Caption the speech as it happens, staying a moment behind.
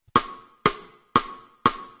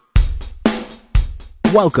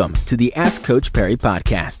Welcome to the Ask Coach Perry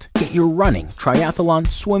podcast. Get your running, triathlon,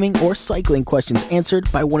 swimming, or cycling questions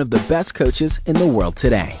answered by one of the best coaches in the world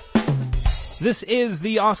today. This is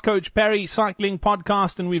the Ask Coach Perry cycling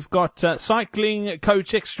podcast, and we've got cycling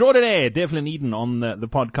coach extraordinaire, Devlin Eden, on the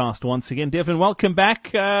podcast once again. Devlin, welcome back.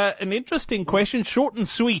 An interesting question, short and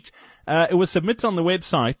sweet. It was submitted on the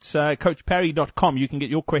website, coachperry.com. You can get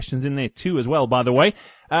your questions in there too as well, by the way.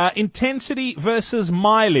 Intensity versus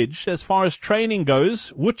mileage as far as training goes,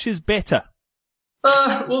 which is better?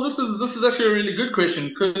 Well, this is actually a really good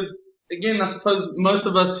question because, again, I suppose most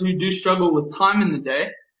of us who do struggle with time in the day,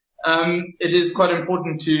 it is quite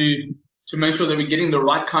important to make sure that we're getting the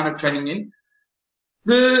right kind of training in.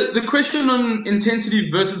 The question on intensity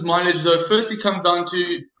versus mileage, though, firstly comes down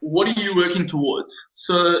to what are you working towards?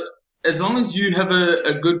 So as long as you have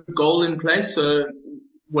a good goal in place, so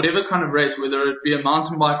whatever kind of race, whether it be a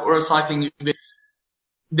mountain bike or a cycling event,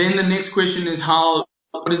 then the next question is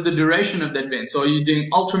what is the duration of that event? So are you doing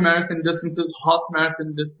ultra-marathon distances, half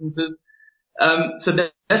marathon distances? So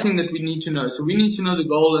that's the thing that we need to know. So we need to know the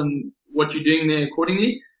goal and what you're doing there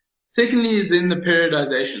accordingly. Secondly is then the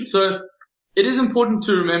periodization. So it is important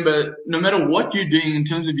to remember, no matter what you're doing in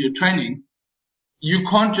terms of your training, you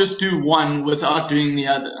can't just do one without doing the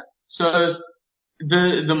other. So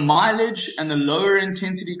the mileage and the lower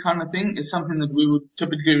intensity kind of thing is something that we would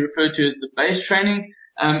typically refer to as the base training.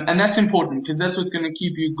 And that's important because that's what's going to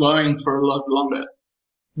keep you going for a lot longer.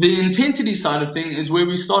 The intensity side of thing is where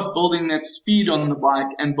we start building that speed on the bike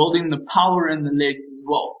and building the power in the legs as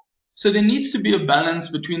well. So there needs to be a balance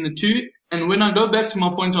between the two. And when I go back to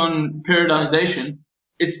my point on periodization,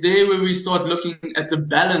 it's there where we start looking at the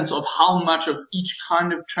balance of how much of each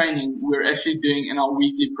kind of training we're actually doing in our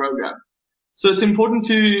weekly program. So it's important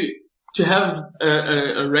to have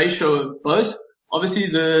a ratio of both. Obviously,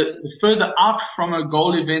 the further out from a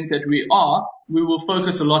goal event that we will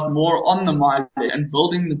focus a lot more on the mileage and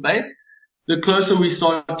building the base. The closer we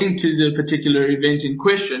start into the particular event in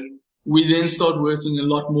question, we then start working a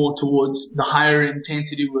lot more towards the higher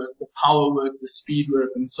intensity work, the power work, the speed work,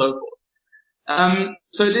 and so forth.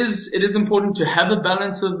 So it is important to have a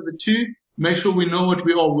balance of the two, make sure we know what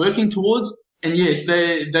we are working towards, and yes,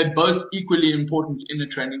 they're both equally important in a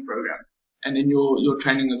training program and in your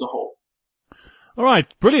training as a whole. All right,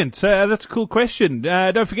 brilliant. That's a cool question.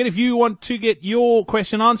 Don't forget, if you want to get your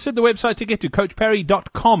question answered, the website to get to,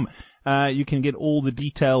 coachperry.com. You can get all the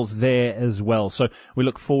details there as well. So we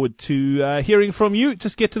look forward to hearing from you.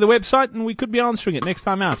 Just get to the website and we could be answering it next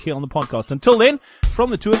time out here on the podcast. Until then, from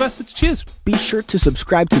the two of us, it's cheers. Be sure to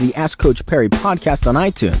subscribe to the Ask Coach Perry podcast on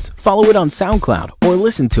iTunes, follow it on SoundCloud, or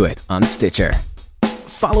listen to it on Stitcher.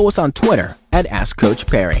 Follow us on Twitter at Ask Coach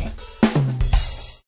Perry.